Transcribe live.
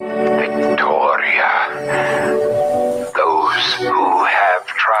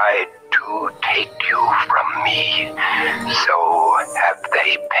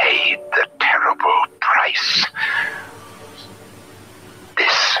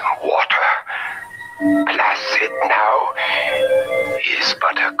placid now, is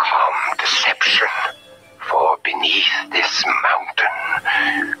but a calm deception. For beneath this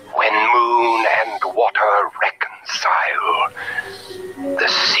mountain, when moon and water reconcile, the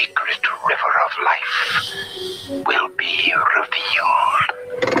secret river of life will be revealed.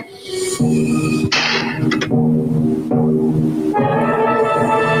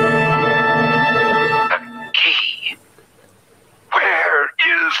 The key. Where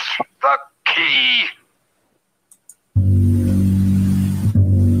is the key?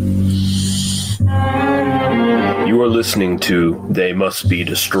 You are listening to They Must Be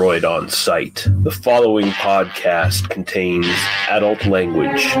Destroyed on Sight. The following podcast contains adult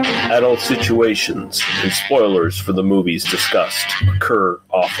language, adult situations, and spoilers for the movies discussed occur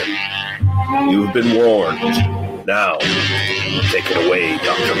often. You've been warned. Now, take it away,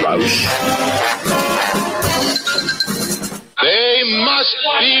 Dr. Rausch. They must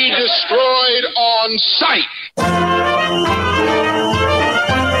be destroyed on sight.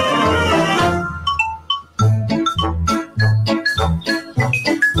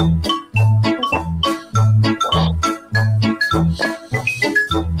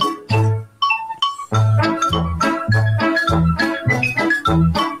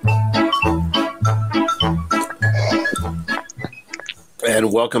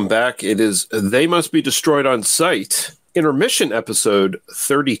 And welcome back. It is They Must Be Destroyed on Sight, intermission episode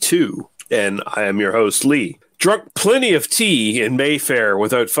 32. And I am your host, Lee. Drunk plenty of tea in Mayfair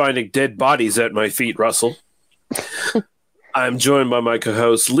without finding dead bodies at my feet, Russell. I'm joined by my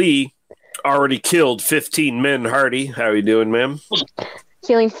co-host, Lee. Already killed 15 men, Hardy. How are you doing, ma'am?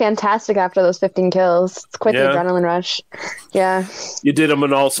 Feeling fantastic after those 15 kills. It's quite the adrenaline rush. Yeah. You did them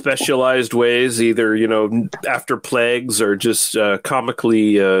in all specialized ways, either, after plagues or just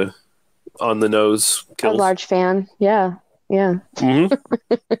comically on the nose kills. A large fan. Yeah. Yeah. Mm-hmm.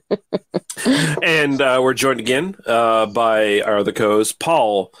 And we're joined again by our other co-host,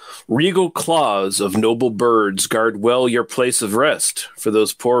 Paul. Regal claws of noble birds guard well your place of rest. For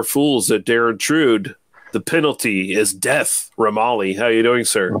those poor fools that dare intrude, the penalty is death. Ramali, how are you doing,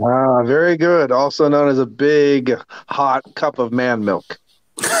 sir? Very good. Also known as a big, hot cup of man milk.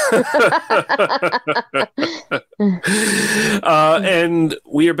 And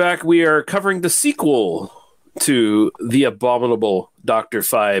we are back. We are covering the sequel to The Abominable Dr.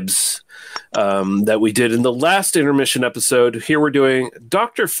 Phibes that we did in the last intermission episode. Here we're doing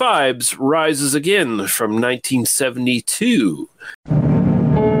Dr. Phibes Rises Again from 1972.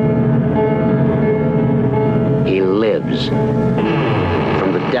 He lives.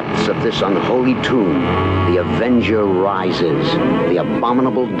 From the depths of this unholy tomb, the Avenger rises, the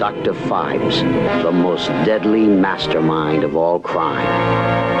abominable Dr. Phibes, the most deadly mastermind of all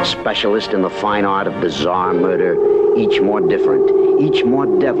crime. Specialist in the fine art of bizarre murder, each more different, each more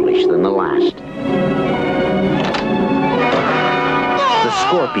devilish than the last. The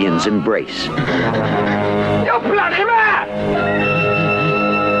Scorpions embrace. You bloody man!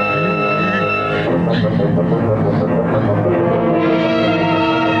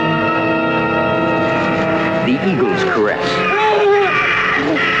 The Eagles caress.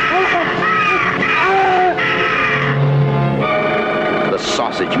 The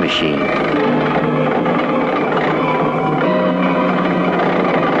Sausage Machine.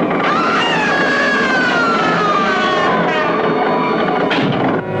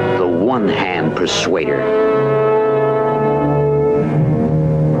 The One-Hand Persuader.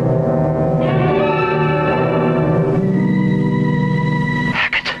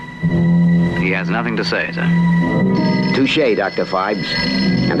 Nothing to say, sir. Touché, Dr. Phibes.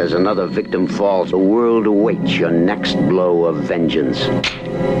 And as another victim falls, the world awaits your next blow of vengeance.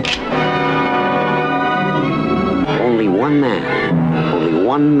 Only one man, only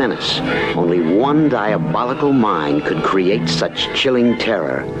one menace, only one diabolical mind could create such chilling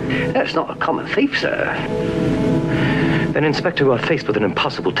terror. That's not a common thief, sir. Then, Inspector, you are faced with an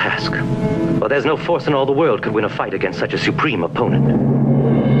impossible task. Well, there's no force in all the world could win a fight against such a supreme opponent.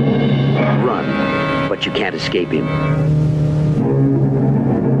 Run, but you can't escape him.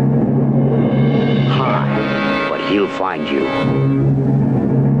 Hide, but he'll find you.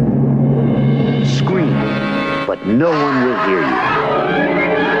 Scream, but no one will hear you.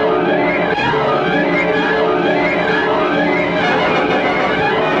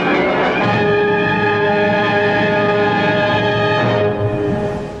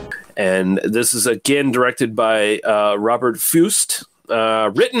 And this is again directed by Robert Fust,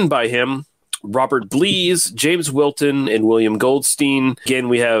 written by him, Robert Blees, James Wilton, and William Goldstein. Again,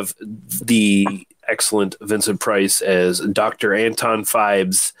 we have the excellent Vincent Price as Dr. Anton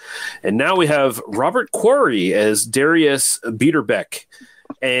Phibes. And now we have Robert Quarry as Darius Biederbeck.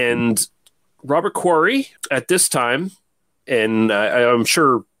 And Robert Quarry at this time, and I'm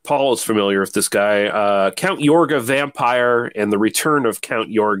sure Paul is familiar with this guy. Count Yorga Vampire and The Return of Count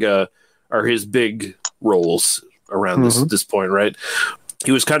Yorga are his big roles around this point, right?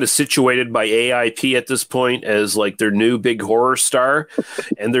 He was kind of situated by AIP at this point as like their new big horror star.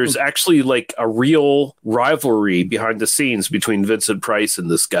 And there's actually like a real rivalry behind the scenes between Vincent Price and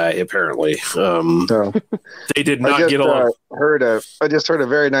this guy, apparently. They did not get along. I just heard a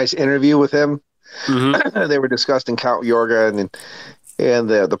very nice interview with him. They were discussing Count Yorga and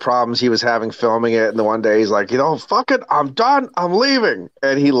the problems he was having filming it. And the one day he's like, fuck it, I'm done, I'm leaving.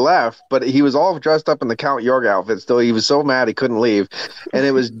 And he left, but he was all dressed up in the Count Yorga outfit still. He was so mad he couldn't leave. And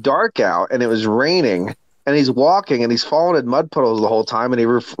it was dark out and it was raining. And he's walking and he's falling in mud puddles the whole time. And he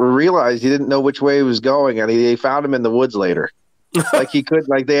realized he didn't know which way he was going. And they found him in the woods later.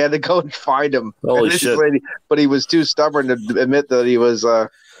 They had to go and find him. Holy shit. But he was too stubborn to admit that he was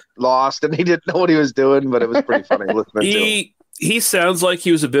lost and he didn't know what he was doing. But it was pretty funny listening to him. He sounds like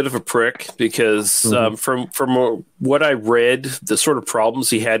he was a bit of a prick because from what I read, the sort of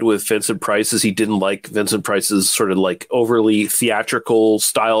problems he had with Vincent Price is he didn't like Vincent Price's sort of like overly theatrical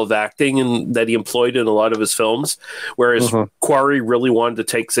style of acting and that he employed in a lot of his films, whereas Quarry really wanted to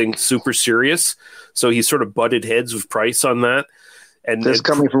take things super serious. So he sort of butted heads with Price on that. And this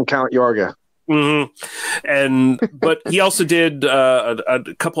coming from Count Yorga. But he also did a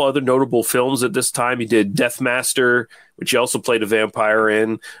couple other notable films at this time. He did Deathmaster, which he also played a vampire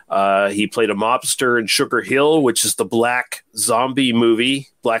in. He played a mobster in Sugar Hill, which is the black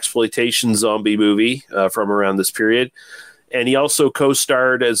exploitation zombie movie from around this period. And he also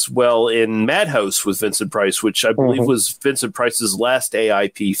co-starred as well in Madhouse with Vincent Price, which I believe was Vincent Price's last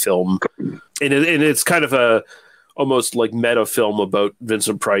AIP film. And it's kind of a almost like meta film about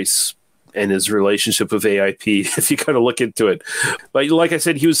Vincent Price and his relationship with AIP, if you kind of look into it. But like I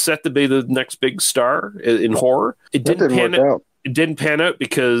said, he was set to be the next big star in horror. It didn't pan out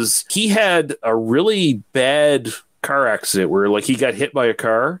because he had a really bad car accident where like he got hit by a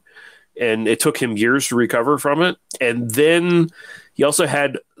car and it took him years to recover from it. And then he also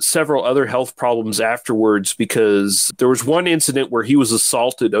had several other health problems afterwards because there was one incident where he was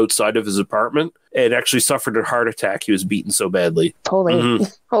assaulted outside of his apartment and actually suffered a heart attack. He was beaten so badly. Holy.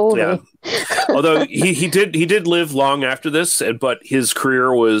 Yeah. Although he did live long after this, but his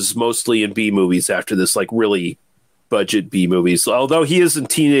career was mostly in B movies after this, like really budget B movies. Although he is in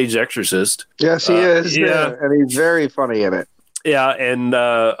Teenage Exorcist. Yes, he is. Yeah. And he's very funny in it. Yeah. And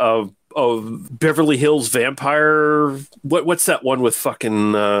of Beverly Hills Vampire. What's that one with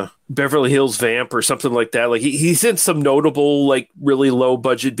fucking Beverly Hills Vamp or something like that? Like he's in some notable, like really low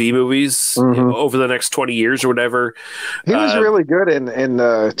budget B movies over the next 20 years or whatever. He was really good in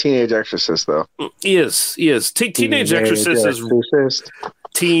Teenage Exorcist, though. He is. Teenage Exorcist is.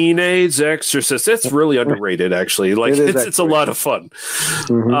 Teenage Exorcist. It's really underrated, actually. Like it's a lot of fun.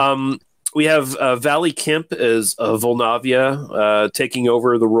 We have Valley Kemp as Volnavia taking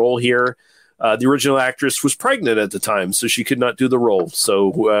over the role here. The original actress was pregnant at the time, so she could not do the role.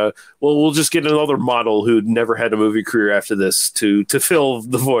 So we'll just get another model who never had a movie career after this to fill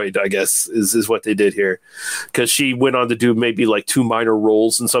the void, I guess, is what they did here. Because she went on to do maybe like 2 minor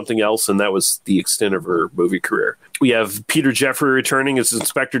roles in something else, and that was the extent of her movie career. We have Peter Jeffrey returning as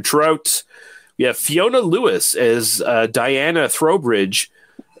Inspector Trout. We have Fiona Lewis as Diana Throwbridge,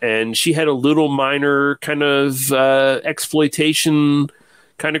 and she had a little minor kind of exploitation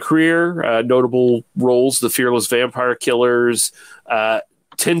kind of career. Notable roles: The Fearless Vampire Killers,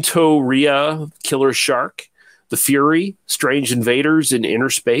 Tinto Ria, Killer Shark, The Fury, Strange Invaders in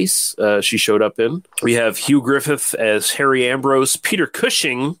Inner Space. She showed up in. We have Hugh Griffith as Harry Ambrose, Peter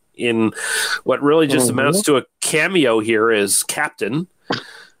Cushing in what really just amounts to a cameo here as Captain.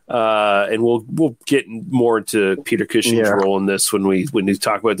 And we'll get more into Peter Cushing's role in this when we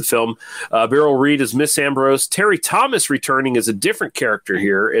talk about the film. Beryl Reed as Miss Ambrose. Terry Thomas returning as a different character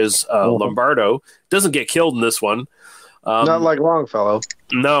here as Lombardo. Doesn't get killed in this one. Not like Longfellow.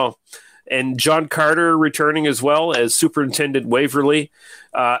 No. And John Carter returning as well as Superintendent Waverly.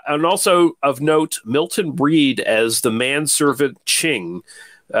 And also of note, Milton Reed as the manservant Ching.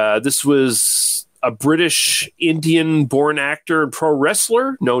 This was a British Indian-born actor and pro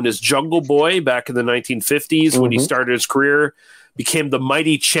wrestler known as Jungle Boy back in the 1950s when he started his career, became the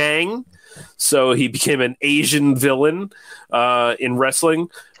Mighty Chang. So he became an Asian villain in wrestling.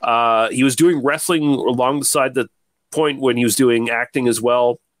 He was doing wrestling alongside the point when he was doing acting as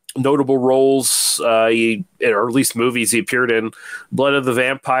well. Notable roles, or at least movies he appeared in: Blood of the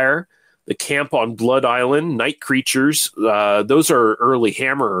Vampire, The Camp on Blood Island, Night Creatures. Those are early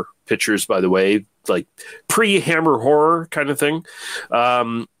Hammer pictures, by the way, like pre-Hammer horror kind of thing.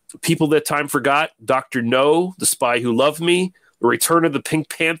 People That Time Forgot, Dr. No, The Spy Who Loved Me, The Return of the Pink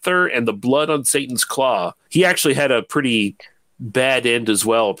Panther, and The Blood on Satan's Claw. He actually had a pretty bad end as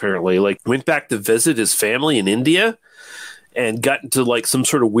well, apparently. Like, went back to visit his family in India and got into like some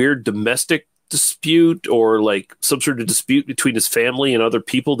sort of weird domestic dispute, or like some sort of dispute between his family and other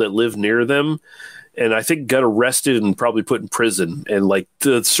people that live near them. And I think got arrested and probably put in prison. And like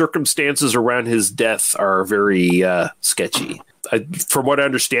the circumstances around his death are very sketchy. From what I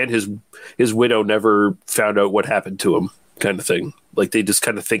understand, his widow never found out what happened to him, kind of thing. Like they just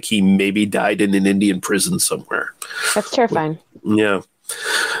kind of think he maybe died in an Indian prison somewhere. That's terrifying. Yeah.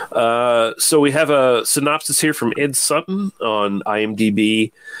 So we have a synopsis here from Ed Sutton on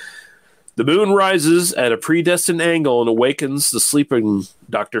IMDb. The moon rises at a predestined angle and awakens the sleeping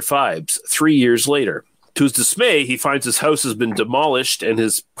Dr. Phibes 3 years later. To his dismay, he finds his house has been demolished and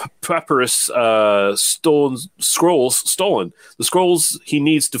his papyrus scrolls stolen. The scrolls he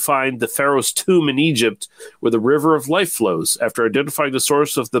needs to find the pharaoh's tomb in Egypt where the river of life flows. After identifying the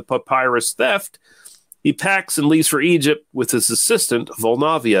source of the papyrus theft, he packs and leaves for Egypt with his assistant,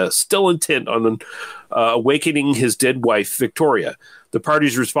 Volnavia, still intent on awakening his dead wife, Victoria. The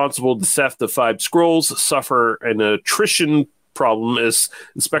parties responsible for the theft of 5 scrolls suffer an attrition problem as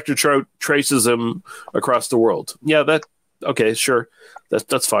Inspector Trout traces them across the world. Yeah, okay, sure.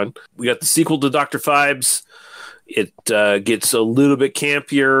 That's fine. We got the sequel to Dr. Phibes. It gets a little bit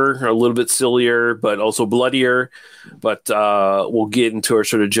campier, a little bit sillier, but also bloodier. But we'll get into our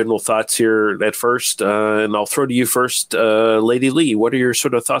sort of general thoughts here at first. And I'll throw to you first, Lady Lee. What are your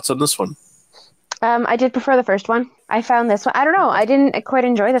sort of thoughts on this one? I did prefer the first one. I found this one, I don't know, I didn't quite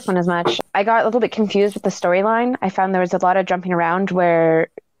enjoy this one as much. I got a little bit confused with the storyline. I found there was a lot of jumping around where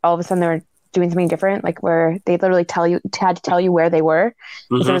all of a sudden they were doing something different, like where they literally had to tell you where they were,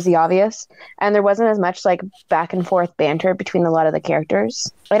 because it was the obvious. And there wasn't as much like back and forth banter between a lot of the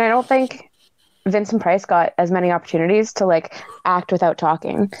characters. And I don't think Vincent Price got as many opportunities to like act without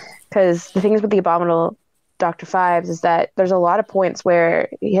talking, because the things with the Abominable Dr. Phibes is that there's a lot of points where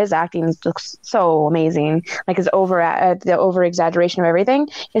his acting looks so amazing. Like his the over exaggeration of everything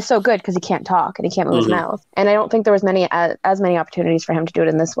is so good because he can't talk and he can't move his mouth. And I don't think there was as many opportunities for him to do it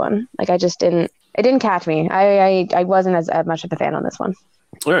in this one. Like it didn't catch me. I wasn't as much of a fan on this one.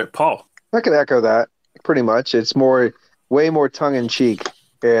 All right, Paul. I can echo that pretty much. It's way more tongue in cheek,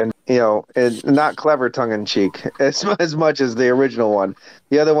 and and not clever tongue in cheek as much as the original one.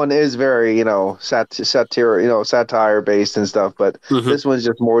 The other one is very satire based and stuff, but this one's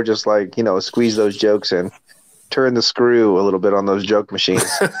just more just like squeeze those jokes in, turn the screw a little bit on those joke machines.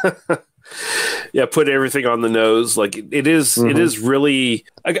 Yeah, put everything on the nose. Like it is really.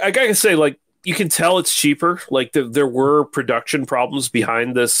 I gotta say, like, you can tell it's cheaper. Like there were production problems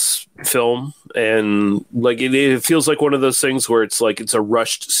behind this film, and like it feels like one of those things where it's like it's a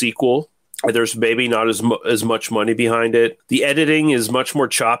rushed sequel. There's maybe not as much money behind it. The editing is much more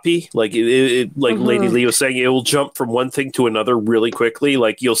choppy. Like like Lady Lee was saying, it will jump from one thing to another really quickly.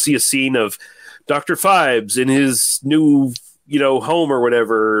 Like you'll see a scene of Dr. Phibes in his new home or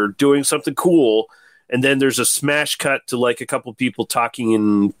whatever doing something cool, and then there's a smash cut to like a couple people talking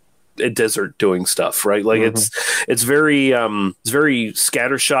in a desert doing stuff, right? Like it's very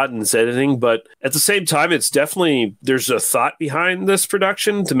scattershot in its editing, but at the same time it's definitely, there's a thought behind this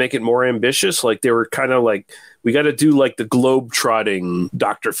production to make it more ambitious. Like they were kind of like, we got to do like the globe-trotting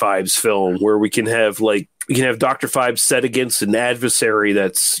Dr. Phibes film where we can have Dr. Phibes set against an adversary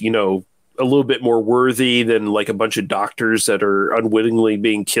that's a little bit more worthy than like a bunch of doctors that are unwittingly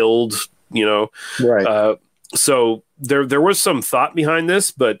being killed, right. So there was some thought behind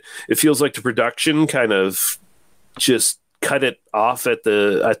this, but it feels like the production kind of just cut it off at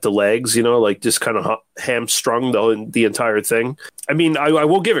the legs, like just kind of hamstrung the entire thing. I mean, I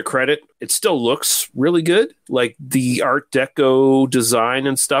will give it credit. It still looks really good. Like the Art Deco design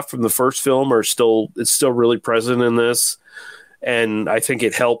and stuff from the first film it's still really present in this. And I think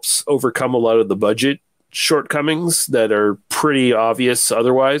it helps overcome a lot of the budget shortcomings that are pretty obvious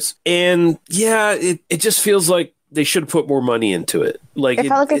otherwise. And yeah, it just feels like they should have put more money into it. Like it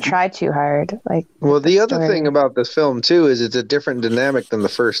felt like it tried too hard. Like, well, the other thing about this film too is it's a different dynamic than the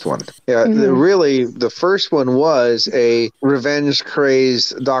first one. Yeah, really, the first one was a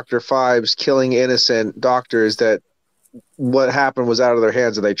revenge-crazed Dr. Phibes killing innocent doctors that what happened was out of their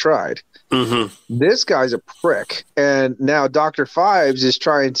hands and they tried. This guy's a prick, and now Dr. Phibes is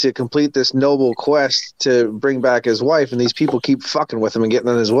trying to complete this noble quest to bring back his wife, and these people keep fucking with him and getting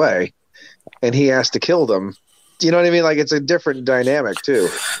in his way, and he has to kill them You know what I mean? Like it's a different dynamic too.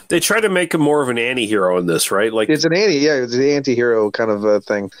 They try to make him more of an anti-hero in this, right? Like It's an it's an anti-hero kind of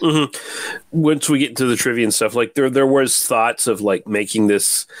thing. once we get into the trivia and stuff, like there was thoughts of like making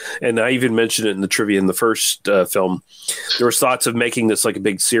this, and I even mentioned it in the trivia in the first film. There was thoughts of making this like a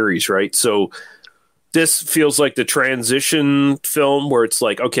big series, right? So this feels like the transition film where it's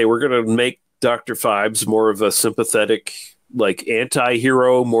like, okay, we're gonna make Dr. Phibes more of a sympathetic, like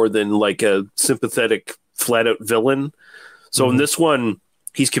anti-hero more than like a sympathetic flat-out villain. So in this one,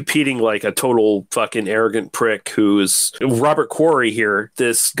 he's competing like a total fucking arrogant prick who is Robert Quarry here,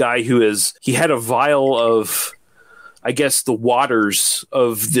 this guy he had a vial of, I guess, the waters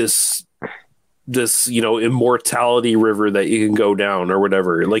of this immortality river that you can go down or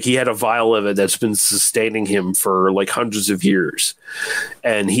whatever. Like he had a vial of it that's been sustaining him for like hundreds of years,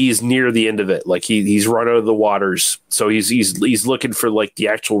 and he's near the end of it. Like he's run out of the waters, so he's looking for like the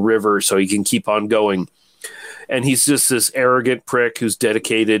actual river so he can keep on going. And he's just this arrogant prick who's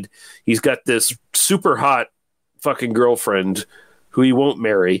dedicated. He's got this super hot fucking girlfriend who he won't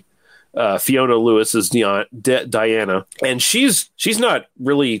marry. Fiona Lewis is Diana, and she's not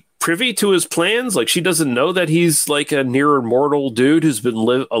really privy to his plans. Like she doesn't know that he's like a near immortal dude who's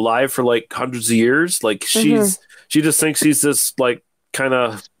been alive for like hundreds of years. Like she just thinks he's this like kind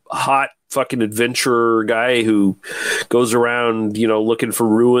of hot fucking adventurer guy who goes around, looking for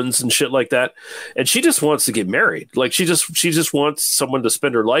ruins and shit like that. And she just wants to get married. Like she just wants someone to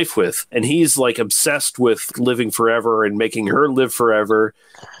spend her life with. And he's like obsessed with living forever and making her live forever.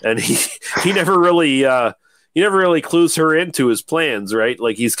 And he never really clues her into his plans, right?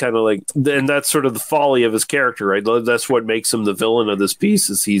 Like he's kind of like, and that's sort of the folly of his character, right? That's what makes him the villain of this piece.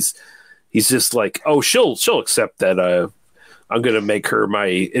 Is he's just like, oh, she'll accept that. I'm going to make her my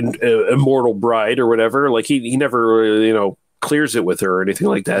immortal bride or whatever. Like he never, clears it with her or anything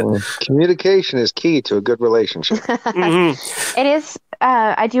like that. Communication is key to a good relationship. It is.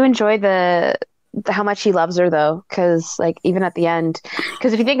 I do enjoy how much he loves her though. Cause like even at the end,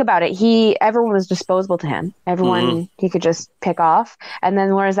 cause if you think about it, everyone was disposable to him. Everyone he could just pick off. And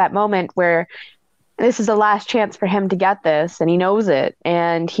then there's that moment where this is the last chance for him to get this and he knows it.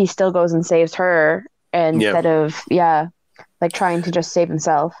 And he still goes and saves her instead of, like trying to just save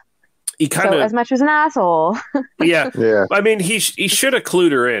himself. He kind of as much as an asshole. Yeah. I mean, he should have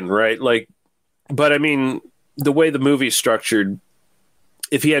clued her in, right? Like, but I mean, the way the movie's structured,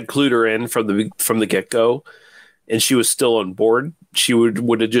 if he had clued her in from the get go, and she was still on board, she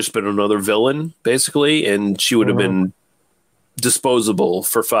would have just been another villain, basically, and she would have been disposable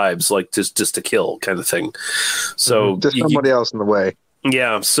for Phibes, like just to kill, kind of thing. So just somebody else in the way.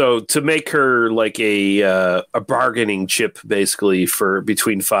 Yeah, so to make her like a bargaining chip, basically,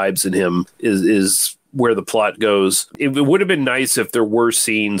 between Phibes and him is where the plot goes. It would have been nice if there were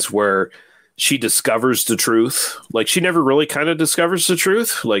scenes where she discovers the truth. Like she never really kind of discovers the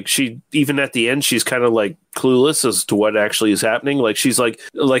truth. Like even at the end, she's kind of like clueless as to what actually is happening. Like she's like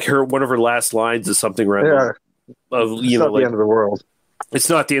one of her last lines is something around it's not the end of the world. It's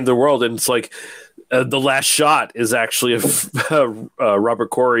not the end of the world, and it's like. The last shot is actually of Robert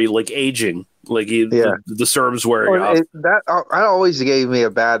Quarry like aging, like the serum's wearing off. That always gave me a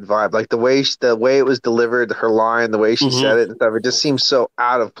bad vibe. Like the way it was delivered, her line, the way she said it and stuff. It just seems so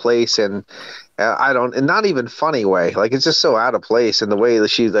out of place, and and not even funny way. Like it's just so out of place, and the way that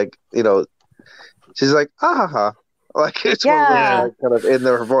she's like, she's like like it's one of those, like, kind of in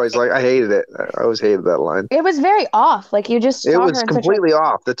her voice. Like I hated it. I always hated that line. It was very off. Like you just it was completely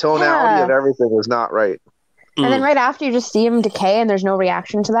off. The tonality of everything was not right. And then right after you just see him decay, and there's no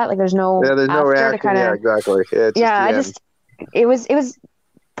reaction to that. Like there's no reaction. To exactly. It was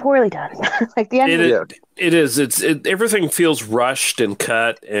poorly done. Like the end. It is. Everything feels rushed and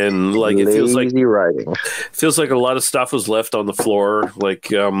cut, and like it feels like writing. Feels like a lot of stuff was left on the floor.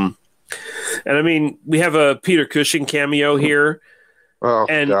 Like and I mean, we have a Peter Cushing cameo here. Oh,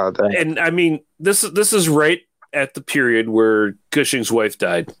 God. And I mean, this is right at the period where Cushing's wife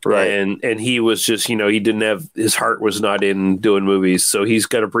died. Right. And he was just, he didn't have, his heart was not in doing movies. So he's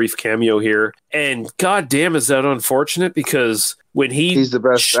got a brief cameo here. And God damn, is that unfortunate, because when he's the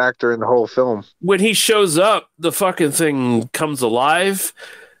best actor in the whole film. When he shows up, the fucking thing comes alive.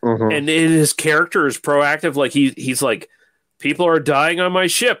 And his character is proactive. Like he's like, people are dying on my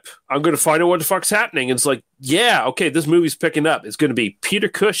ship. I'm going to find out what the fuck's happening. And it's like, yeah, okay, this movie's picking up. It's going to be Peter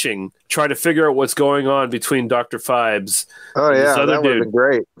Cushing trying to figure out what's going on between Dr. Phibes. Oh, yeah, that would have been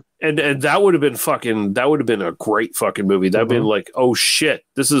great. And that would have been a great fucking movie. That would have been like, oh shit,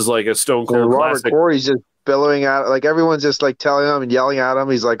 this is like a Stone Cold classic. Robert Quarry's just billowing out, like everyone's just like telling him and yelling at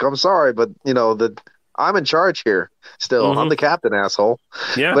him. He's like, I'm sorry, but I'm in charge here still. I'm the captain, asshole.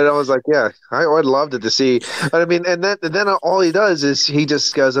 Yeah. But I was like, yeah, I would love to see. But I mean, and then all he does is he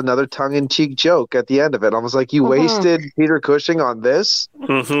just does another tongue-in-cheek joke at the end of it. I was like, you wasted Peter Cushing on this?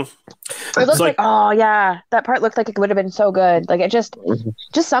 It looked like, oh yeah, that part looked like it would have been so good. Like it just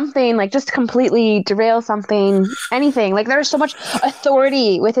something, like just completely derail something, anything. Like there's so much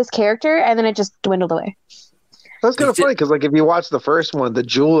authority with his character, and then it just dwindled away. That's kind of funny because, like, if you watch the first one, the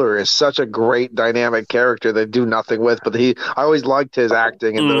jeweler is such a great dynamic character they do nothing with. But I always liked his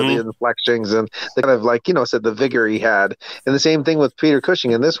acting and the inflections and the kind of, like, said the vigor he had. And the same thing with Peter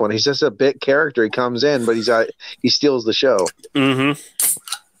Cushing in this one. He's just a bit character. He comes in, but he steals the show.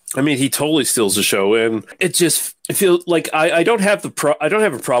 I mean, he totally steals the show, and it just feels like I don't have a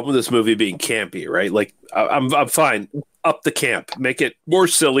problem with this movie being campy, right? Like I'm fine. Up the camp, make it more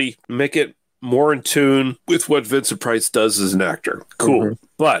silly, make it more in tune with what Vincent Price does as an actor. Cool.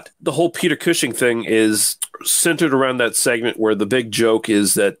 But the whole Peter Cushing thing is centered around that segment where the big joke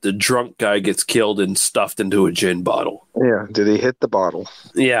is that the drunk guy gets killed and stuffed into a gin bottle. Yeah. Did he hit the bottle?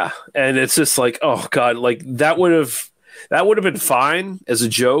 Yeah. And it's just like, oh God, like that would have been fine as a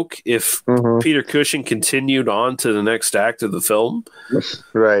joke if Peter Cushing continued on to the next act of the film.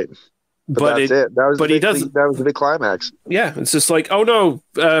 Right. But that's it. That was the big climax. Yeah, it's just like, oh no,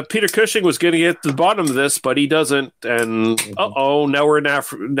 Peter Cushing was going to get to the bottom of this, but he doesn't. And now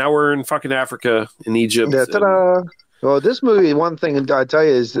we're in fucking Africa, in Egypt. Yeah, ta-da. Well, this movie, one thing I tell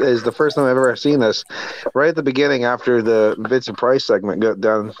you is the first time I've ever seen this. Right at the beginning, after the Vincent Price segment got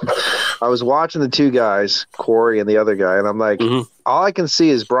done, I was watching the two guys, Corey and the other guy, and I'm like, all I can see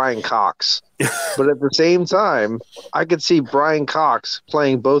is Brian Cox. But at the same time, I could see Brian Cox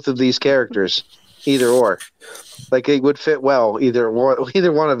playing both of these characters, either or. Like it would fit well, either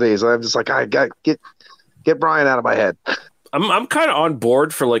one of these. I'm just like, I got get Brian out of my head. I'm kind of on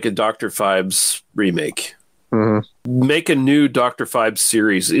board for like a Dr. Phibes remake. Make a new Dr. Phibes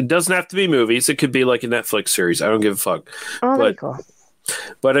series. It doesn't have to be movies. It could be like a Netflix series. I don't give a fuck. Oh, that'd be cool.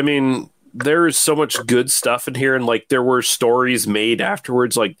 But I mean, there is so much good stuff in here, and like there were stories made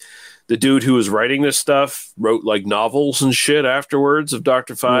afterwards. Like the dude who was writing this stuff wrote like novels and shit afterwards of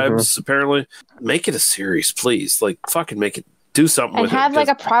Dr. Phibes. Apparently, make it a series, please. Like fucking make it. Do something and with it. And have like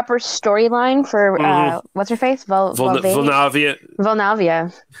a proper storyline for what's her face? Volnavia.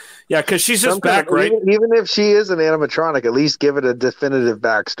 Yeah, because she's just back, right? Even if she is an animatronic, at least give it a definitive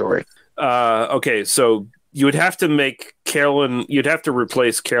backstory. Okay, so you would have to make Carolyn. You'd have to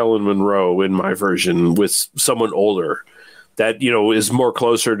replace Carolyn Monroe in my version with someone older that is more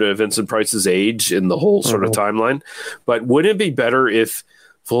closer to Vincent Price's age in the whole sort of timeline. But wouldn't it be better if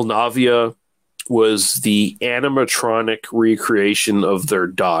Volnavia was the animatronic recreation of their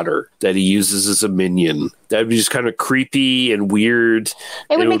daughter that he uses as a minion? That would be just kind of creepy and weird.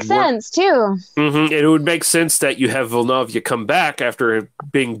 It would make sense too. It would make sense that you have Volnavia come back after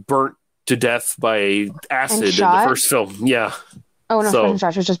being burnt to death by acid in the first film. Yeah. Oh no, she wasn't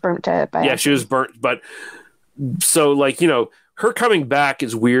shot. She was just burnt by acid. She was burnt. But so like her coming back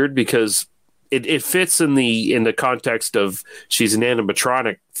is weird because it fits in the context of she's an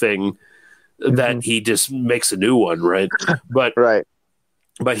animatronic thing. That he just makes a new one, right? But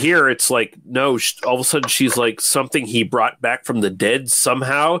But here it's like, no, all of a sudden she's like something he brought back from the dead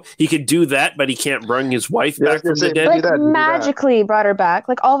somehow. He could do that, but he can't bring his wife back from the dead. Like magically brought her back.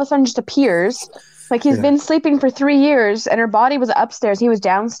 Like all of a sudden just appears. Like he's been sleeping for 3 years and her body was upstairs. He was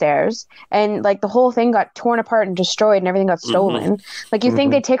downstairs. And like the whole thing got torn apart and destroyed and everything got stolen. Like you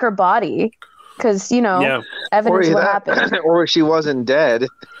think they'd take her body because, evidence of what happened. Or she wasn't dead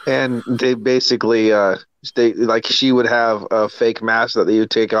and they basically... she would have a fake mask that you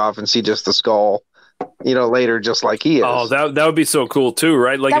take off and see just the skull, later, just like he is. Oh, that would be so cool too,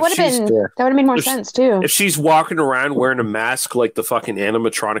 right? Like that would have made more sense too. If she's walking around wearing a mask like the fucking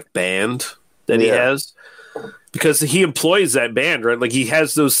animatronic band that he has, because he employs that band, right? Like he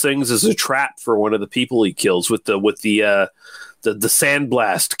has those things as a trap for one of the people he kills with the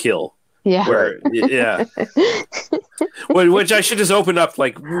sandblast kill. Yeah. Which I should just open up.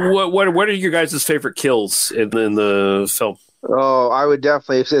 Like, what are your guys' favorite kills in the film? Oh, I would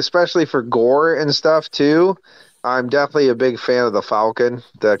definitely, especially for gore and stuff too. I'm definitely a big fan of the Falcon,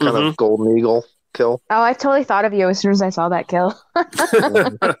 the kind of golden eagle kill. Oh, I totally thought of you as soon as I saw that kill.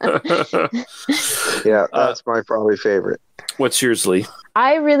 Yeah, that's my probably favorite. What's yours, Lee?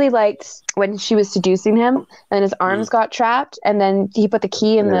 I really liked when she was seducing him and his arms got trapped and then he put the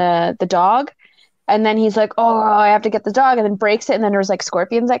key in the dog and then he's like, oh, I have to get the dog, and then breaks it and then there was like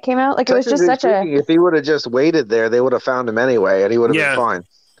scorpions that came out. Like it was just such a... If he would have just waited there, they would have found him anyway and he would have been fine.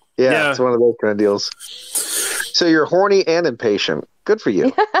 Yeah, it's one of those kind of deals. So you're horny and impatient. Good for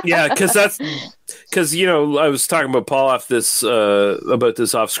you. Yeah, because because I was talking about Paul about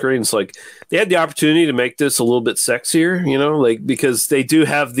this off screen. It's like they had the opportunity to make this a little bit sexier, like because they do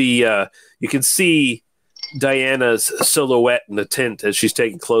have the you can see Diana's silhouette in the tent as she's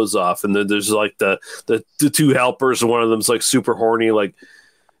taking clothes off, and then there's like the two helpers, and one of them's like super horny, like,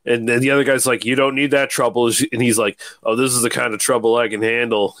 and then the other guy's like, "You don't need that trouble," and he's like, "Oh, this is the kind of trouble I can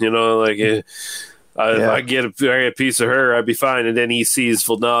handle," like. If I get a piece of her, I'd be fine. And then he sees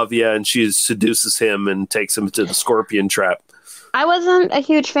Volnavia, and she seduces him and takes him to the scorpion trap. I wasn't a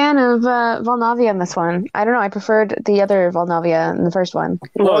huge fan of Volnavia in this one. I don't know. I preferred the other Volnavia in the first one.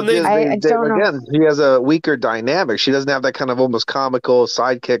 Well, I don't know. Again, she has a weaker dynamic. She doesn't have that kind of almost comical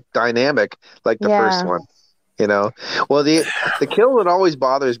sidekick dynamic like the first one. Well, the kill that always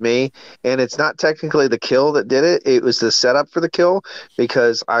bothers me, and it's not technically the kill that did it. It was the setup for the kill,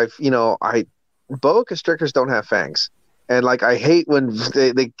 because boa constrictors don't have fangs, and like I hate when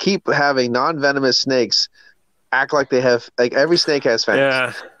they keep having non-venomous snakes act like they have, like every snake has fangs.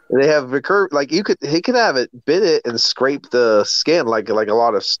 Yeah, they have like he could have it bit it and scrape the skin like a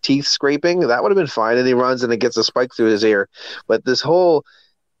lot of teeth scraping. That would have been fine. And he runs and it gets a spike through his ear. But this whole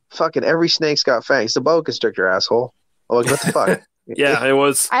fucking every snake's got fangs. The boa constrictor, asshole. Like, what the fuck? Yeah, it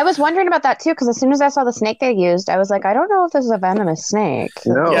was. I was wondering about that too, because as soon as I saw the snake they used, I was like, I don't know if this is a venomous snake.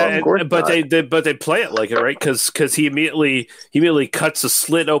 No, of course but not. they play it like it, right? Because he immediately cuts a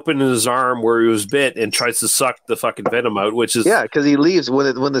slit open in his arm where he was bit and tries to suck the fucking venom out, which is because he leaves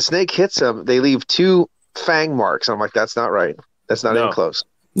when the snake hits him. They leave 2 fang marks. I'm like, that's not right. That's not even close.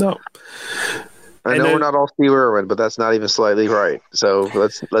 No. I know we're not all Steve Irwin, but that's not even slightly right. So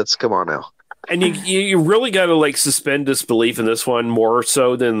let's come on now. And you really got to like suspend disbelief in this one more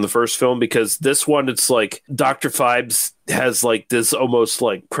so than the first film, because this one, it's like Dr. Phibes has like this almost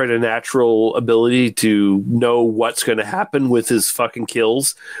like preternatural ability to know what's going to happen with his fucking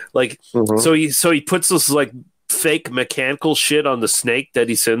kills. Like, so he puts this like fake mechanical shit on the snake that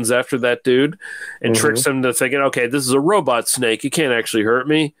he sends after that dude and tricks him to thinking, okay, this is a robot snake. It can't actually hurt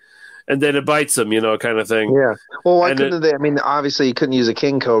me. And then it bites him, kind of thing. Yeah. Well, why couldn't they? I mean, obviously you couldn't use a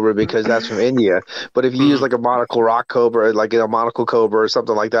king cobra because that's from India. But if you use like a monocle rock cobra, like a monocle cobra or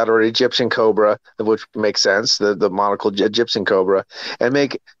something like that, or an Egyptian cobra, which makes sense, the monocle Egyptian cobra, and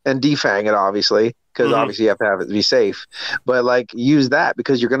defang it, obviously, because obviously you have to have it to be safe. But like use that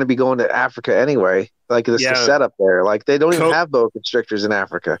because you're going to be going to Africa anyway. Like this is set up there. Like they don't even have boa constrictors in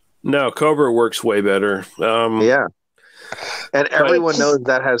Africa. No, cobra works way better. Yeah. And everyone knows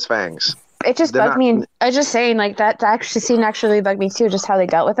that has fangs. It just bugged me. I was just saying, like, that scene actually bugged me too, just how they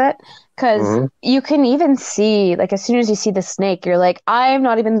dealt with it. Because you can even see, like, as soon as you see the snake, you're like, I'm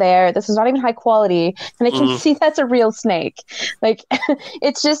not even there. This is not even high quality. And I can see that's a real snake. Like,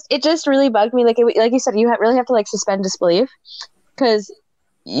 it just really bugged me. Like you said, you really have to, like, suspend disbelief. Because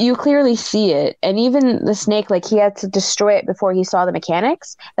you clearly see it. And even the snake, like, he had to destroy it before he saw the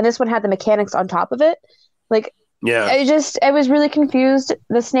mechanics. And this one had the mechanics on top of it. Like, yeah, I was really confused.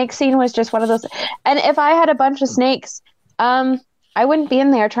 The snake scene was just one of those. And if I had a bunch of snakes, I wouldn't be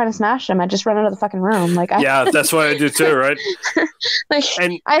in there trying to smash them. I'd just run out of the fucking room. Like, that's what I do too, right?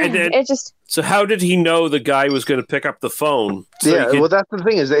 So how did he know the guy was going to pick up the phone? So well, that's the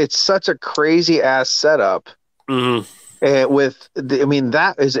thing is it's such a crazy ass setup. It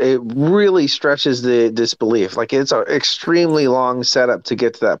really stretches the disbelief. Like it's an extremely long setup to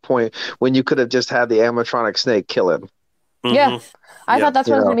get to that point when you could have just had the animatronic snake kill him. Yeah, I thought that's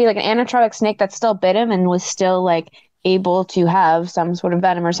what it was going to be, like an animatronic snake that still bit him and was still like able to have some sort of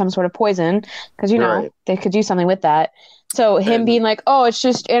venom or some sort of poison because they could do something with that. So him being like, oh, it's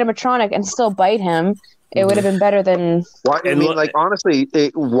just animatronic and still bite him, it would have been better than. Honestly,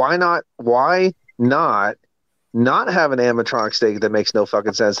 why not have an animatronic snake that makes no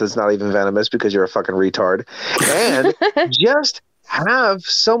fucking sense, that's not even venomous because you're a fucking retard, and just have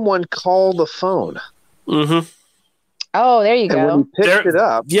someone call the phone. Oh, there you go. And when he picks it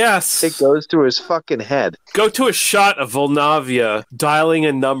up, yes, it goes through his fucking head. Go to a shot of Volnavia dialing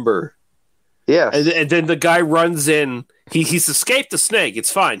a number. Yes. And then the guy runs in. He's escaped the snake.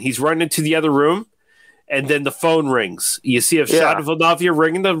 It's fine. He's running into the other room. And then the phone rings. You see a shot of Volnavia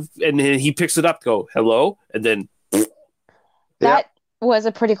ringing and he picks it up, go, hello, and then... That was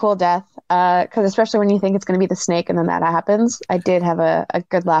a pretty cool death, because especially when you think it's going to be the snake and then that happens. I did have a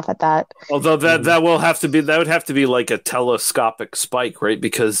good laugh at that. Although that would have to be like a telescopic spike, right?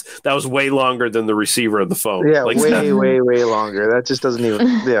 Because that was way longer than the receiver of the phone. Yeah, like, way longer. That just doesn't even...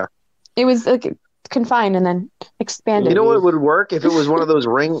 Yeah. It was like... confined and then expanded. You know what would work if it was one of those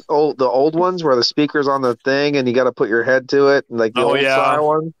the old ones where the speaker's on the thing and you got to put your head to it, and like the old style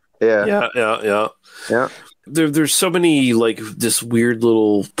one. Yeah. there's so many like this weird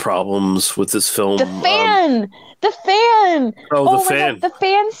little problems with this film. The fan. The fan. Oh, the my fan. God. The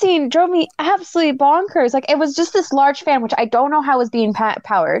fan scene drove me absolutely bonkers. Like, it was just this large fan, which I don't know how is being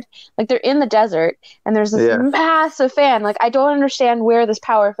powered. Like, they're in the desert, and there's this massive fan. Like, I don't understand where this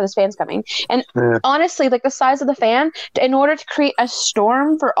power for this fan's coming. And honestly, like, the size of the fan, in order to create a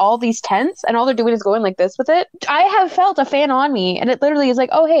storm for all these tents, and all they're doing is going like this with it, I have felt a fan on me, and it literally is like,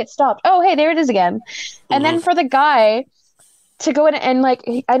 oh, hey, it stopped. Oh, hey, there it is again. And then for the guy to go in and, like,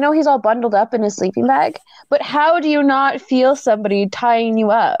 I know he's all bundled up in his sleeping bag, but how do you not feel somebody tying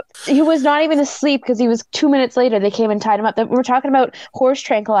you up? He was not even asleep because he was 2 minutes later, they came and tied him up. We're talking about horse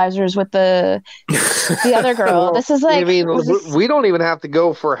tranquilizers with the other girl. Well, this is like... I mean, we don't even have to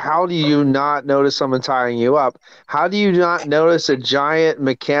go for how do you not notice someone tying you up? How do you not notice a giant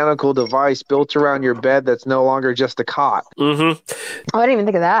mechanical device built around your bed that's no longer just a cot? Mm-hmm. Oh, I didn't even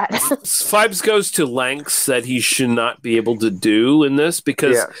think of that. Fibes goes to lengths that he should not be able to do in this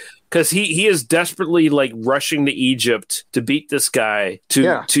because he is desperately like rushing to Egypt to beat this guy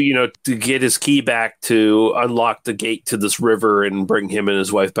to get his key back to unlock the gate to this river and bring him and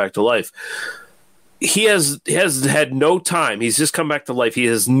his wife back to life. He has had no time. He's just come back to life. He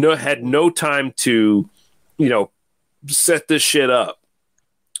has had no time to, set this shit up.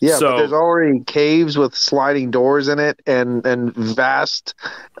 Yeah, but there's already caves with sliding doors in it and vast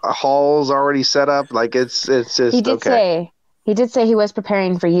halls already set up. Like it's just He did say he was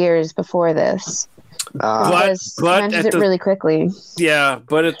preparing for years before this. But mentions it really quickly. Yeah,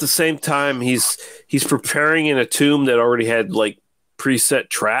 but at the same time, he's preparing in a tomb that already had like preset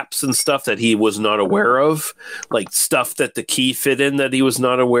traps and stuff that he was not aware of, like stuff that the key fit in that he was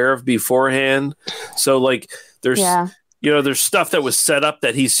not aware of beforehand. So like there's there's stuff that was set up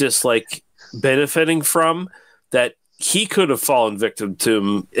that he's just like benefiting from that he could have fallen victim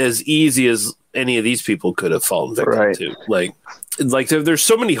to as easy as any of these people could have fallen victim to. Like there's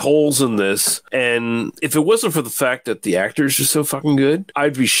so many holes in this, and if it wasn't for the fact that the actors are so fucking good,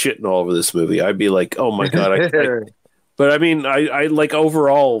 I'd be shitting all over this movie. I'd be like, oh my god. But I mean, I like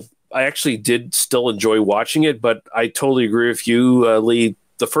overall, I actually did still enjoy watching it, but I totally agree with you, Lee.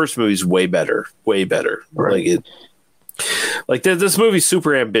 The first movie's way better. Right. This movie's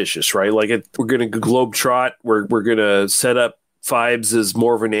super ambitious, right? Like we're gonna globetrot. We're gonna set up Fibes as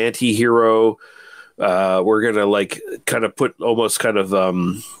more of an anti-hero. We're gonna like kind of put almost kind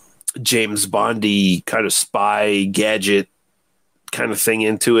of James Bondy kind of spy gadget kind of thing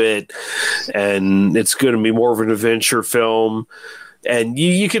into it, and it's going to be more of an adventure film. And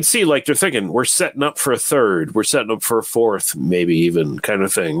you can see like they're thinking we're setting up for a third, we're setting up for a fourth, maybe even kind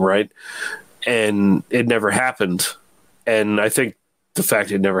of thing, right? And it never happened. And I think the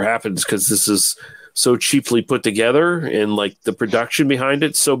fact it never happened is because this is so cheaply put together, and like the production behind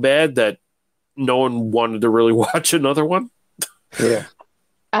it so bad that no one wanted to really watch another one. Yeah.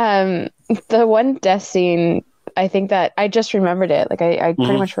 The one death scene, I think that I just remembered it. Like I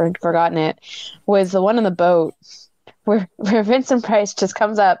pretty much forgotten it. Was the one on the boat where Vincent Price just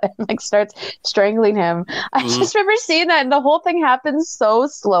comes up and like starts strangling him. I just remember seeing that, and the whole thing happens so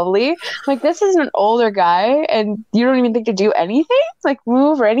slowly. Like, this is an older guy, and you don't even think to do anything, like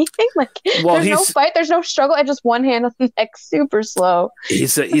move or anything. Like, there's no fight, there's no struggle, and just one hand on the neck, super slow.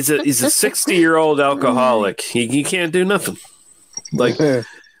 He's a 60-year-old alcoholic. He can't do nothing. Like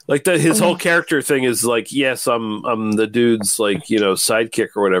his whole character thing is like, yes, I'm the dude's like, sidekick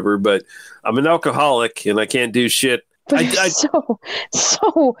or whatever, but I'm an alcoholic and I can't do shit.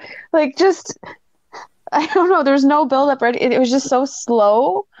 So like, just, I don't know. There's no build up. It was just so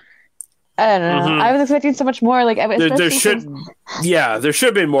slow. I don't know. I was expecting so much more. Like, there should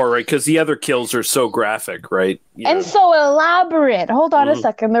have been more, right? Because the other kills are so graphic, right? And so elaborate. Hold on a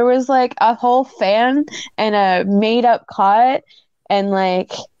second. There was like a whole fan and a made up cot and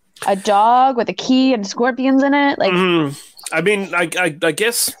like a dog with a key and scorpions in it. Like, I mean, I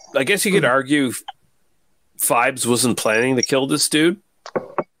guess you could argue Fibes wasn't planning to kill this dude.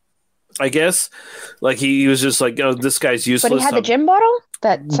 I guess, like he was just like, oh, this guy's useless. But he had the gin bottle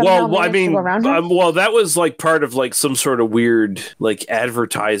that somehow managed to go around him? That was like part of like some sort of weird like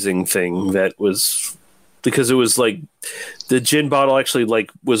advertising thing that was, because it was like the gin bottle actually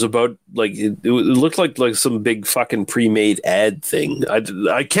like was about like it looked like some big fucking pre-made ad thing.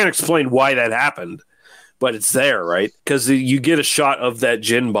 I can't explain why that happened, but it's there, right? Because you get a shot of that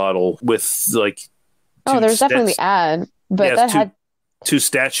gin bottle with like there's definitely the ad, but that had two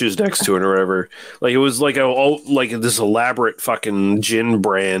statues next to it or whatever. Like it was like like this elaborate fucking gin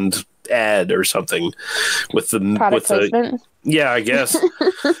brand ad or something with the Product placement. Yeah, I guess.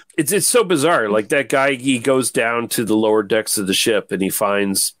 It's so bizarre. Like that guy, he goes down to the lower decks of the ship and he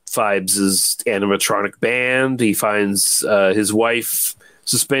finds Phibes' animatronic band. He finds his wife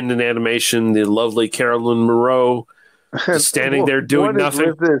suspended in animation, the lovely Carolyn Monroe, just standing there doing nothing.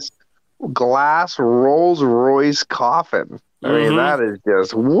 With this glass Rolls Royce coffin. I mean, that is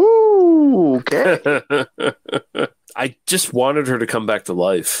just woo. Okay. I just wanted her to come back to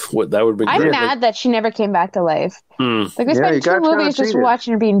life. That would be. I'm mad that she never came back to life. Like we spent 2 movies just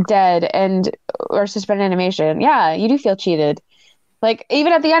watching her being dead or suspended animation. Yeah, you do feel cheated. Like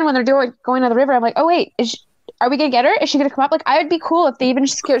even at the end when they're going on the river, I'm like, oh wait, are we gonna get her? Is she gonna come up? Like I would be cool if they even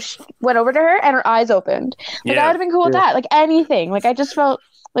just went over to her and her eyes opened. Like I would have been cool with that. Like anything. Like I just felt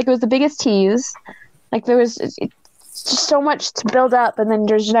like it was the biggest tease. Like there was just so much to build up, and then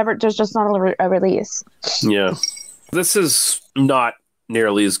there's just not a release. Yeah. This is not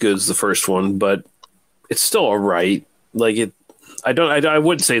nearly as good as the first one, but it's still all right. Like I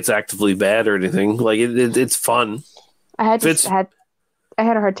wouldn't say it's actively bad or anything. Like it's fun. I had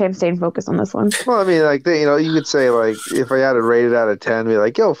a hard time staying focused on this one. Well, I mean, like you could say like if I had to rate it out of 10, be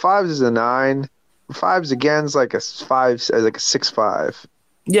like, yo, 5 is a 9. 5's again's like a 5, like a 6.5.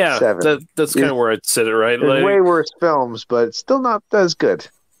 Yeah, 7. That's kind of where I'd set it. Right, there's way worse films, but it's still not as good.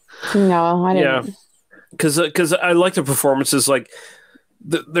 No, I didn't. Yeah. Because I like the performances. Like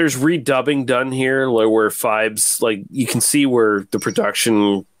there's redubbing done here, like, where Phibes, like you can see where the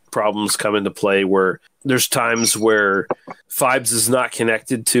production problems come into play. Where there's times where Phibes is not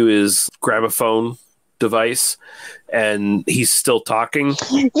connected to his gramophone device, and he's still talking.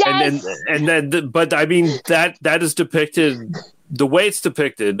 Yes! And then, but I mean that is depicted the way it's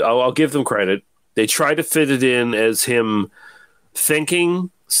depicted. I'll give them credit. They try to fit it in as him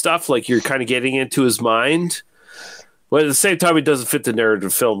thinking stuff, like you're kind of getting into his mind, but at the same time it doesn't fit the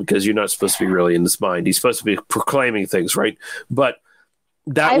narrative film because you're not supposed to be really in his mind. He's supposed to be proclaiming things, right? But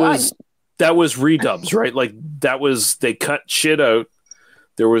that was redubs, right? Like they cut shit out.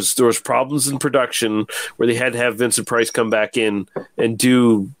 There was problems in production where they had to have Vincent Price come back in and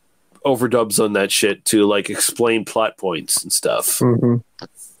do overdubs on that shit to like explain plot points and stuff.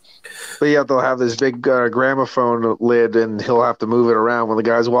 But yeah, they'll have this big gramophone lid, and he'll have to move it around when the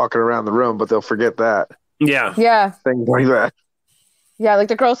guy's walking around the room. But they'll forget that. Yeah, things like that. Yeah, like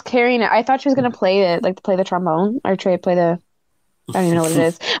the girl's carrying it. I thought she was gonna play it, like to play the trombone or play the. I don't even know what it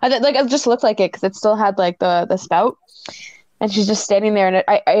is. Like it just looked like it because it still had like the spout, and she's just standing there. And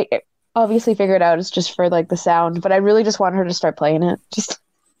I obviously figured out it's just for like the sound, but I really just want her to start playing it.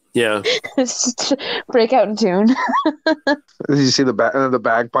 Yeah, just break out in tune. Did you see the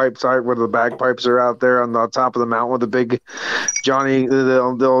bagpipes? Where the bagpipes are out there on the top of the mountain with the big Johnny,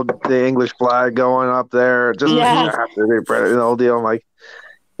 the English flag going up there. Just the whole deal. I'm like,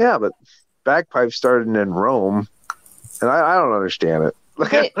 yeah, but bagpipes started in Rome, and I don't understand it.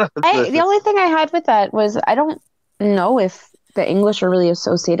 The only thing I had with that was I don't know if the English are really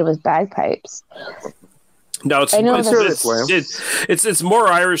associated with bagpipes. No, it's more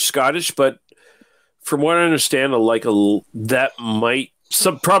Irish Scottish, but from what I understand, that might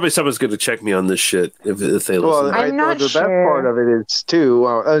probably someone's going to check me on this shit if they listen. Well, I'm not the sure. That part of it is too.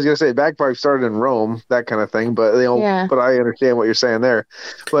 I was going to say bagpipes started in Rome, that kind of thing, but But I understand what you're saying there.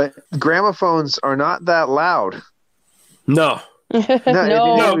 But gramophones are not that loud. No.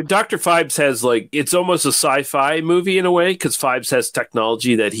 No, Dr. Phibes has it's almost a sci-fi movie in a way because Phibes has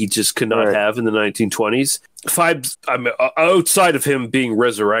technology that he just could not have in the 1920s. Phibes, outside of him being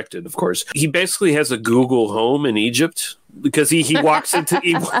resurrected, of course, he basically has a Google Home in Egypt because he walks into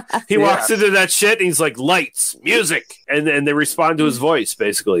walks into that shit and he's like lights, music, and they respond to his voice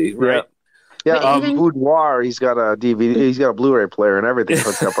basically, right? Yeah, Boudoir. He's got a DVD. He's got a Blu-ray player and everything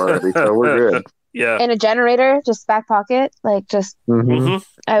hooked up already, so we're good. Yeah, and a generator, just back pocket, to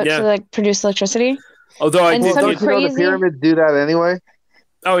produce electricity. Although don't you know the pyramids do that anyway?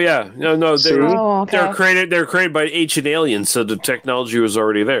 Oh yeah, no, they're created. They're created by ancient aliens, so the technology was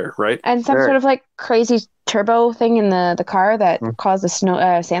already there, right? And some sort of crazy turbo thing in the car that caused a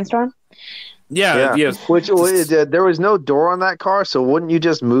sandstorm. Yeah. Which there was no door on that car, so wouldn't you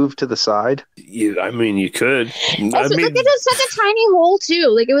just move to the side? I mean, you could. Look, it was such a tiny hole too.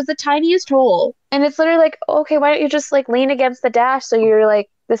 Like it was the tiniest hole, and it's literally like, okay, why don't you just lean against the dash so you're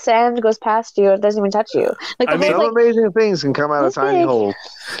the sand goes past you, it doesn't even touch you. Some amazing things can come out of tiny holes.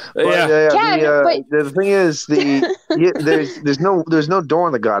 But, the thing is, there's no door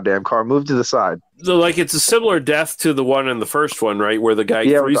in the goddamn car. Move to the side. So, it's a similar death to the one in the first one, right, where the guy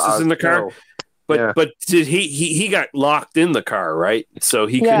freezes in the car. But did he got locked in the car, right? So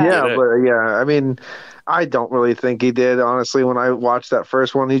he couldn't Yeah, get it. but I mean, I don't really think he did. Honestly, when I watched that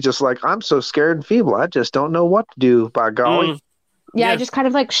first one, he's just like, I'm so scared and feeble. I just don't know what to do. By golly. Yeah, just kind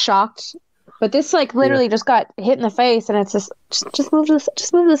of like shocked. But this like literally just got hit in the face, and it's just move this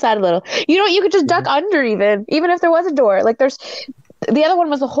side a little. You could just duck under even if there was a door. Like there's the other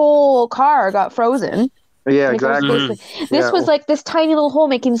one was the whole car got frozen. Yeah, exactly. This was like this tiny little hole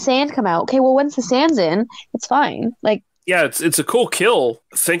making sand come out. Okay, well once the sand's in, it's fine. Like yeah, it's a cool kill.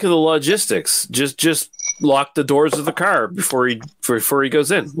 Think of the logistics. Just lock the doors of the car before he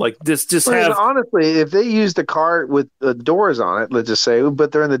goes in. Like this, honestly, if they used a car with the doors on it, let's just say,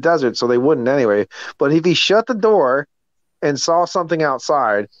 but they're in the desert, so they wouldn't anyway. But if he shut the door and saw something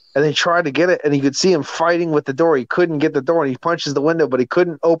outside, and they tried to get it, and he could see him fighting with the door, he couldn't get the door, and he punches the window, but he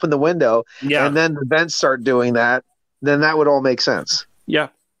couldn't open the window. Yeah, and then the vents start doing that. Then that would all make sense. Yeah.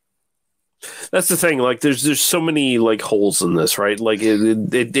 That's the thing. Like, there's so many like holes in this, right? Like,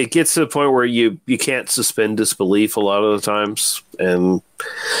 it gets to the point where you can't suspend disbelief a lot of the times, and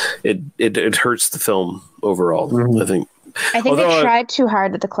it hurts the film overall. I think they tried too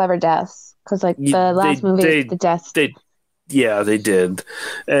hard with the clever deaths because, like, the last movie, the deaths. They did.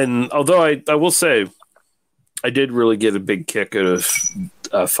 And although I will say, I did really get a big kick out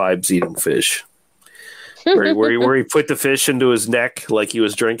of Fibes eating fish. where he put the fish into his neck like he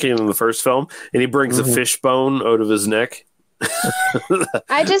was drinking in the first film, and he brings a fish bone out of his neck.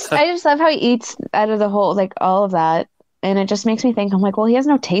 I just love how he eats out of the whole, like, all of that, and it just makes me think, I'm like, well, he has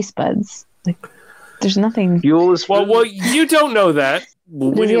no taste buds. Like, there's nothing. Well, you don't know that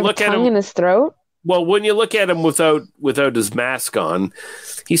when you look at him in his throat. Well, when you look at him without his mask on,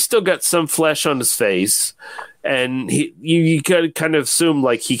 he's still got some flesh on his face. And you could kind of assume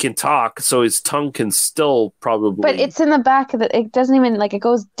like he can talk, so his tongue can still probably. But it's in the back of it doesn't even like it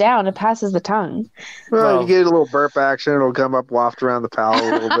goes down. It passes the tongue. Well, you get a little burp action. It'll come up, waft around the palate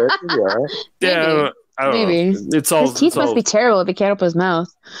a little bit. Right. Yeah, I don't know. It's all his teeth must be terrible if he can't open his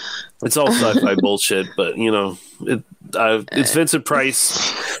mouth. It's all sci-fi bullshit, but it's Vincent Price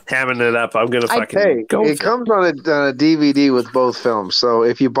hamming it up. I'm gonna fucking go. It comes on a DVD with both films, so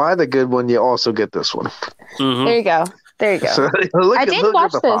if you buy the good one, you also get this one. Mm-hmm. There you go. So I did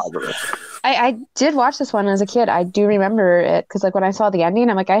watch this. I did watch this one as a kid. I do remember it because, like, when I saw the ending,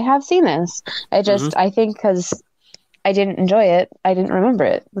 I'm like, I have seen this. I think because I didn't enjoy it, I didn't remember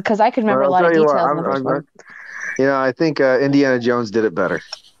it because I could remember a lot of details in the first one. I think Indiana Jones did it better.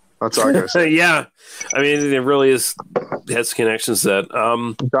 That's all I gotta say. Yeah, I mean, it really has connections that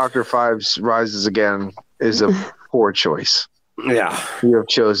Dr. Fives Rises Again is a poor choice. Yeah, you have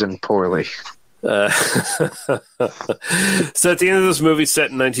chosen poorly. So at the end of this movie, set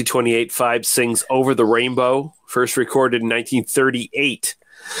in 1928, Fives sings "Over the Rainbow," first recorded in 1938.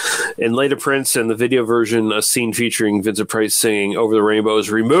 In later prints and the video version, a scene featuring Vincent Price singing "Over the Rainbow" is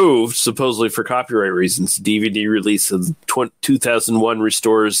removed, supposedly for copyright reasons. DVD release of 2001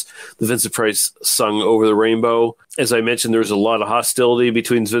 restores the Vincent Price sung "Over the Rainbow." As I mentioned, there was a lot of hostility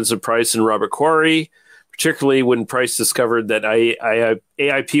between Vincent Price and Robert Quarry, particularly when Price discovered that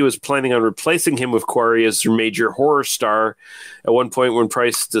AIP was planning on replacing him with Quarry as their major horror star. At one point, when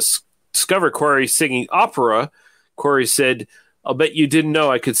Price discovered Quarry singing opera, Quarry said, "I'll bet you didn't know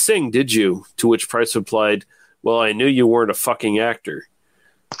I could sing, did you?" To which Price replied, "Well, I knew you weren't a fucking actor."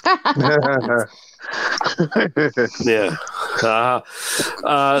 Yeah.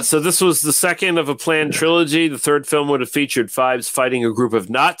 So this was the second of a planned trilogy. The third film would have featured Fives fighting a group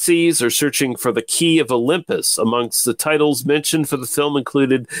of Nazis or searching for the Key of Olympus. Amongst the titles mentioned for the film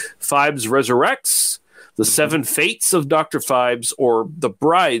included Fives Resurrects, The Seven Fates of Dr. Fives, or The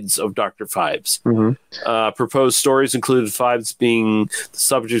Brides of Dr. Fives. Proposed stories included Fives being the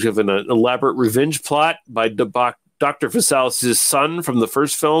subject of an elaborate revenge plot by Dr. Visalis' son from the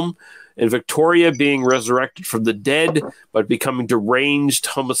first film, and Victoria being resurrected from the dead, but becoming deranged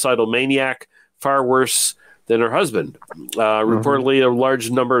homicidal maniac, far worse than her husband. Reportedly, a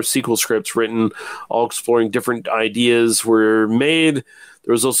large number of sequel scripts written, all exploring different ideas, were made.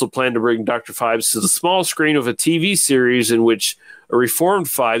 There was also a plan to bring Dr. Fives to the small screen of a TV series in which a reformed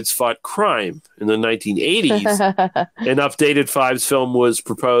Fives fought crime. In the 1980s, an updated Fives film was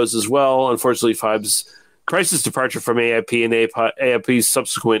proposed as well. Unfortunately, Price's departure from AIP and AIP's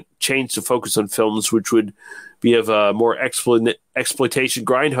subsequent change to focus on films which would be of a more exploitation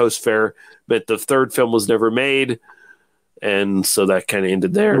grindhouse fare meant the third film was never made, and so that kind of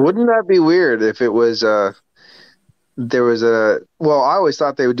ended there. Wouldn't that be weird if it was there was I always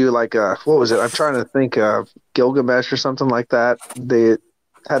thought they would do like what was it? I'm trying to think Gilgamesh or something like that.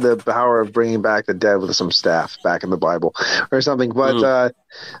 had the power of bringing back the dead with some staff back in the Bible or something. But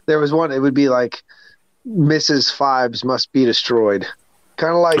there was one. It would be like Mrs. Phibes must be destroyed,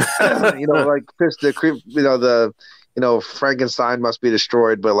 kind of like like Frankenstein must be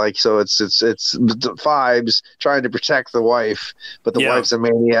destroyed, but like so it's Phibes trying to protect the wife, but the wife's a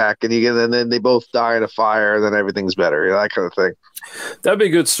maniac, and then they both die in a fire, and then everything's better, that kind of thing. That'd be a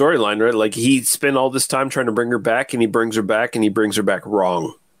good storyline, right? Like he spent all this time trying to bring her back, and he brings her back, and he brings her back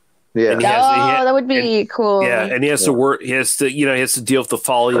wrong. Yeah, that would be cool. Yeah, and he has to work. He has to deal with the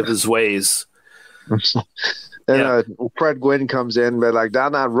folly of his ways. Then Fred Gwynn comes in, but like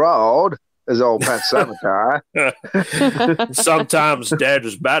down that road is old Pet Sematary. Sometimes dead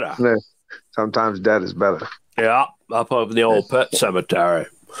is better. Sometimes dead is better. Yeah, up in the old Pet Cemetery.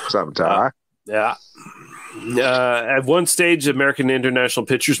 Yeah. At one stage, American International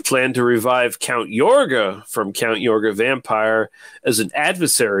Pictures planned to revive Count Yorga from Count Yorga Vampire as an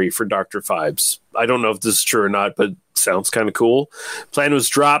adversary for Dr. Phibes. I don't know if this is true or not, but sounds kind of cool. Plan was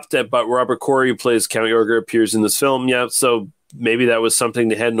dropped, but Robert Corey, who plays Count Yorga, appears in this film. Yeah, so maybe that was something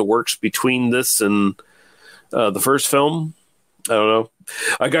they had in the works between this and the first film. I don't know.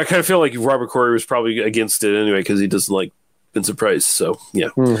 I kind of feel like Robert Corey was probably against it anyway because he doesn't like Vincent Price. So, yeah.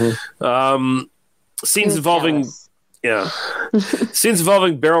 Mm-hmm. Scenes involving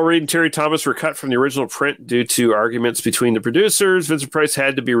Beryl Reid and Terry Thomas were cut from the original print due to arguments between the producers. Vincent Price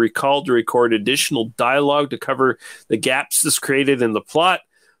had to be recalled to record additional dialogue to cover the gaps this created in the plot.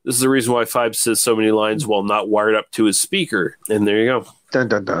 This is the reason why Phibes says so many lines while not wired up to his speaker. And there you go. Dun,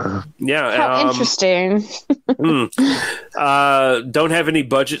 dun, dun. Yeah. How interesting. Don't have any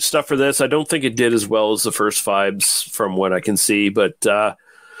budget stuff for this. I don't think it did as well as the first Phibes from what I can see, but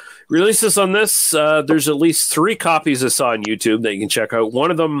releases on this, there's at least 3 copies I saw on YouTube that you can check out.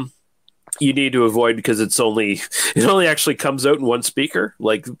 One of them you need to avoid because it only actually comes out in one speaker.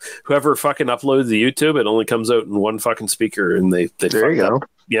 Like whoever fucking uploaded the YouTube, it only comes out in one fucking speaker, and they there you go. Up.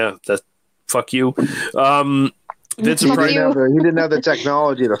 Yeah, that fuck you. Vincent Price, he didn't have the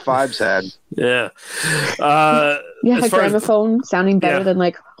technology the Phibes had. Yeah. A gramophone sounding better than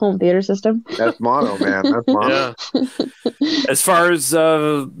like home theater system. That's mono, man. That's mono. Yeah. As far as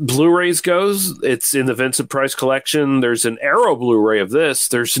Blu-rays goes, it's in the Vincent Price collection. There's an Arrow Blu-ray of this.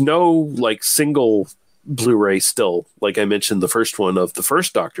 There's no like single Blu-ray still, like I mentioned, the first one of the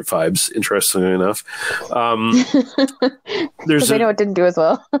first Dr. Phibes, interestingly enough. There's I know it didn't do as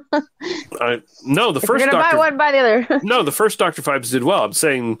well. No, the if first you're gonna buy one, buy the other. No, the first Dr. Phibes did well. I'm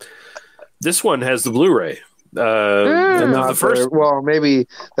saying this one has the Blu-ray. The first. Well, maybe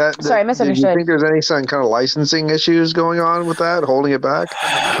that. Sorry, I misunderstood. Do you think there's any kind of licensing issues going on with that, holding it back?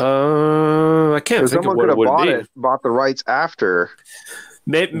 I can't think of what it would be. Bought the rights after.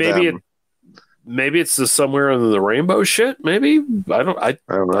 Maybe it's the Somewhere in the Rainbow shit. Maybe I don't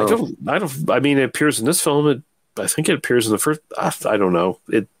know. I mean, it appears in this film. I think it appears in the first. I don't know.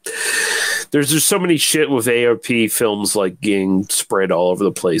 There's so many shit with AOP films like getting spread all over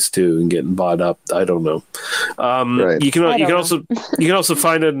the place too and getting bought up. I don't know. Right. You can also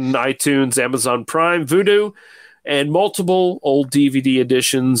find it in iTunes, Amazon Prime, Vudu, and multiple old DVD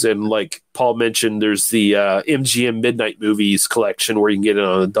editions. And like Paul mentioned, there's the MGM Midnight Movies collection where you can get it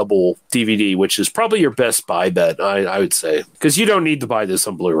on a double DVD, which is probably your best buy bet, I would say, because you don't need to buy this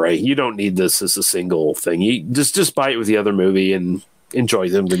on Blu-ray. You don't need this as a single thing. You just buy it with the other movie and enjoy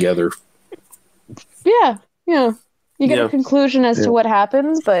them together. Yeah. You get a conclusion as to what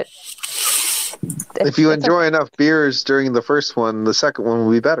happens, but if you enjoy enough beers during the first one, the second one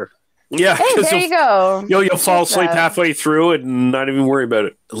will be better. Yeah, hey, there you go. You'll fall asleep halfway through it and not even worry about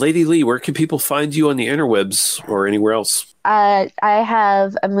it. Lady Lee, where can people find you on the interwebs or anywhere else? I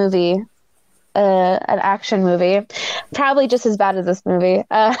have a movie, an action movie, probably just as bad as this movie.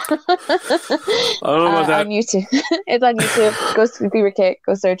 I don't know about that. On YouTube. It's on YouTube. Go Fever Kick.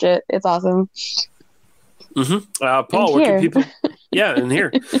 Go search it. It's awesome. Mm-hmm. Paul, where can people? Yeah, in here,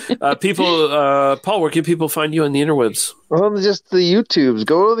 Paul, where can people find you on the interwebs? Well, just the YouTubes.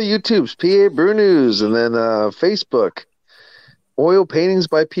 Go to the YouTubes, PA Brew News, and then Facebook, Oil Paintings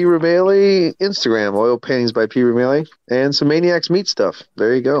by P. Rameli, Instagram, Oil Paintings by P. Rameli, and some Maniacs Meat stuff.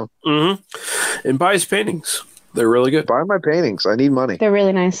 There you go. Mm-hmm. And buy his paintings; they're really good. Buy my paintings. I need money. They're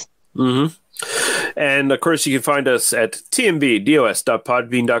really nice. Mm-hmm. And of course, you can find us at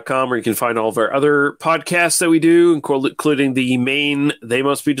tmbdos.podbean.com, where you can find all of our other podcasts that we do, including the main They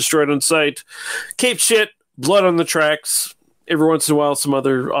Must Be Destroyed on Sight, Cape Shit, Blood on the Tracks. Every once in a while, some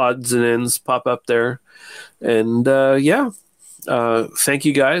other odds and ends pop up there. And thank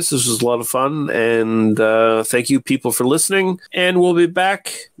you guys. This was a lot of fun. And thank you, people, for listening. And we'll be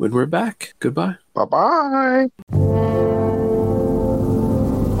back when we're back. Goodbye. Bye-bye.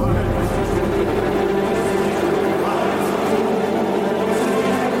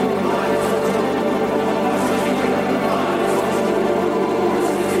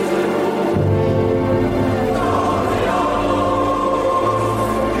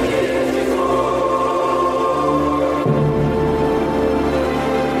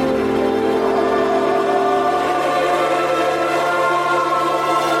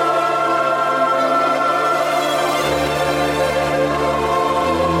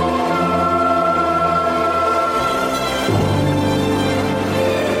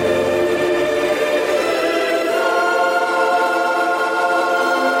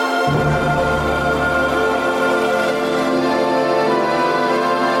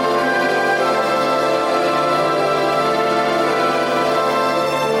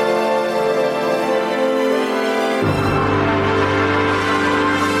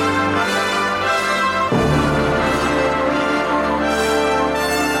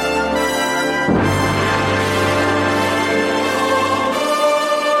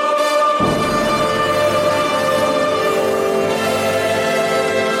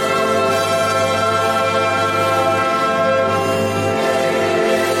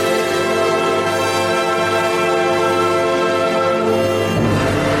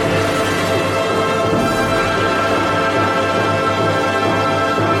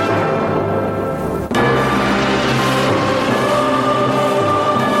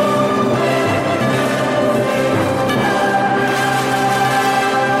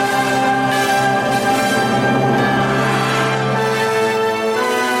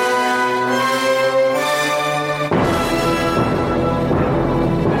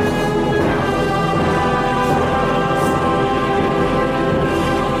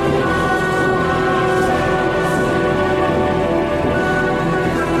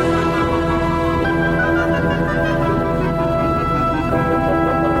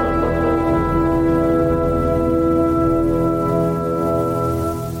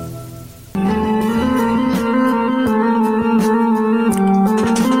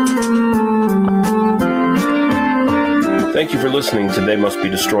 for listening to They Must Be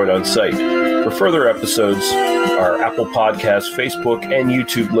Destroyed on Sight. For further episodes, our Apple Podcasts, Facebook, and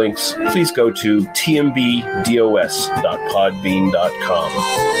YouTube links, please go to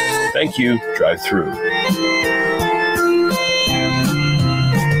tmbdos.podbean.com. Thank you. Drive through.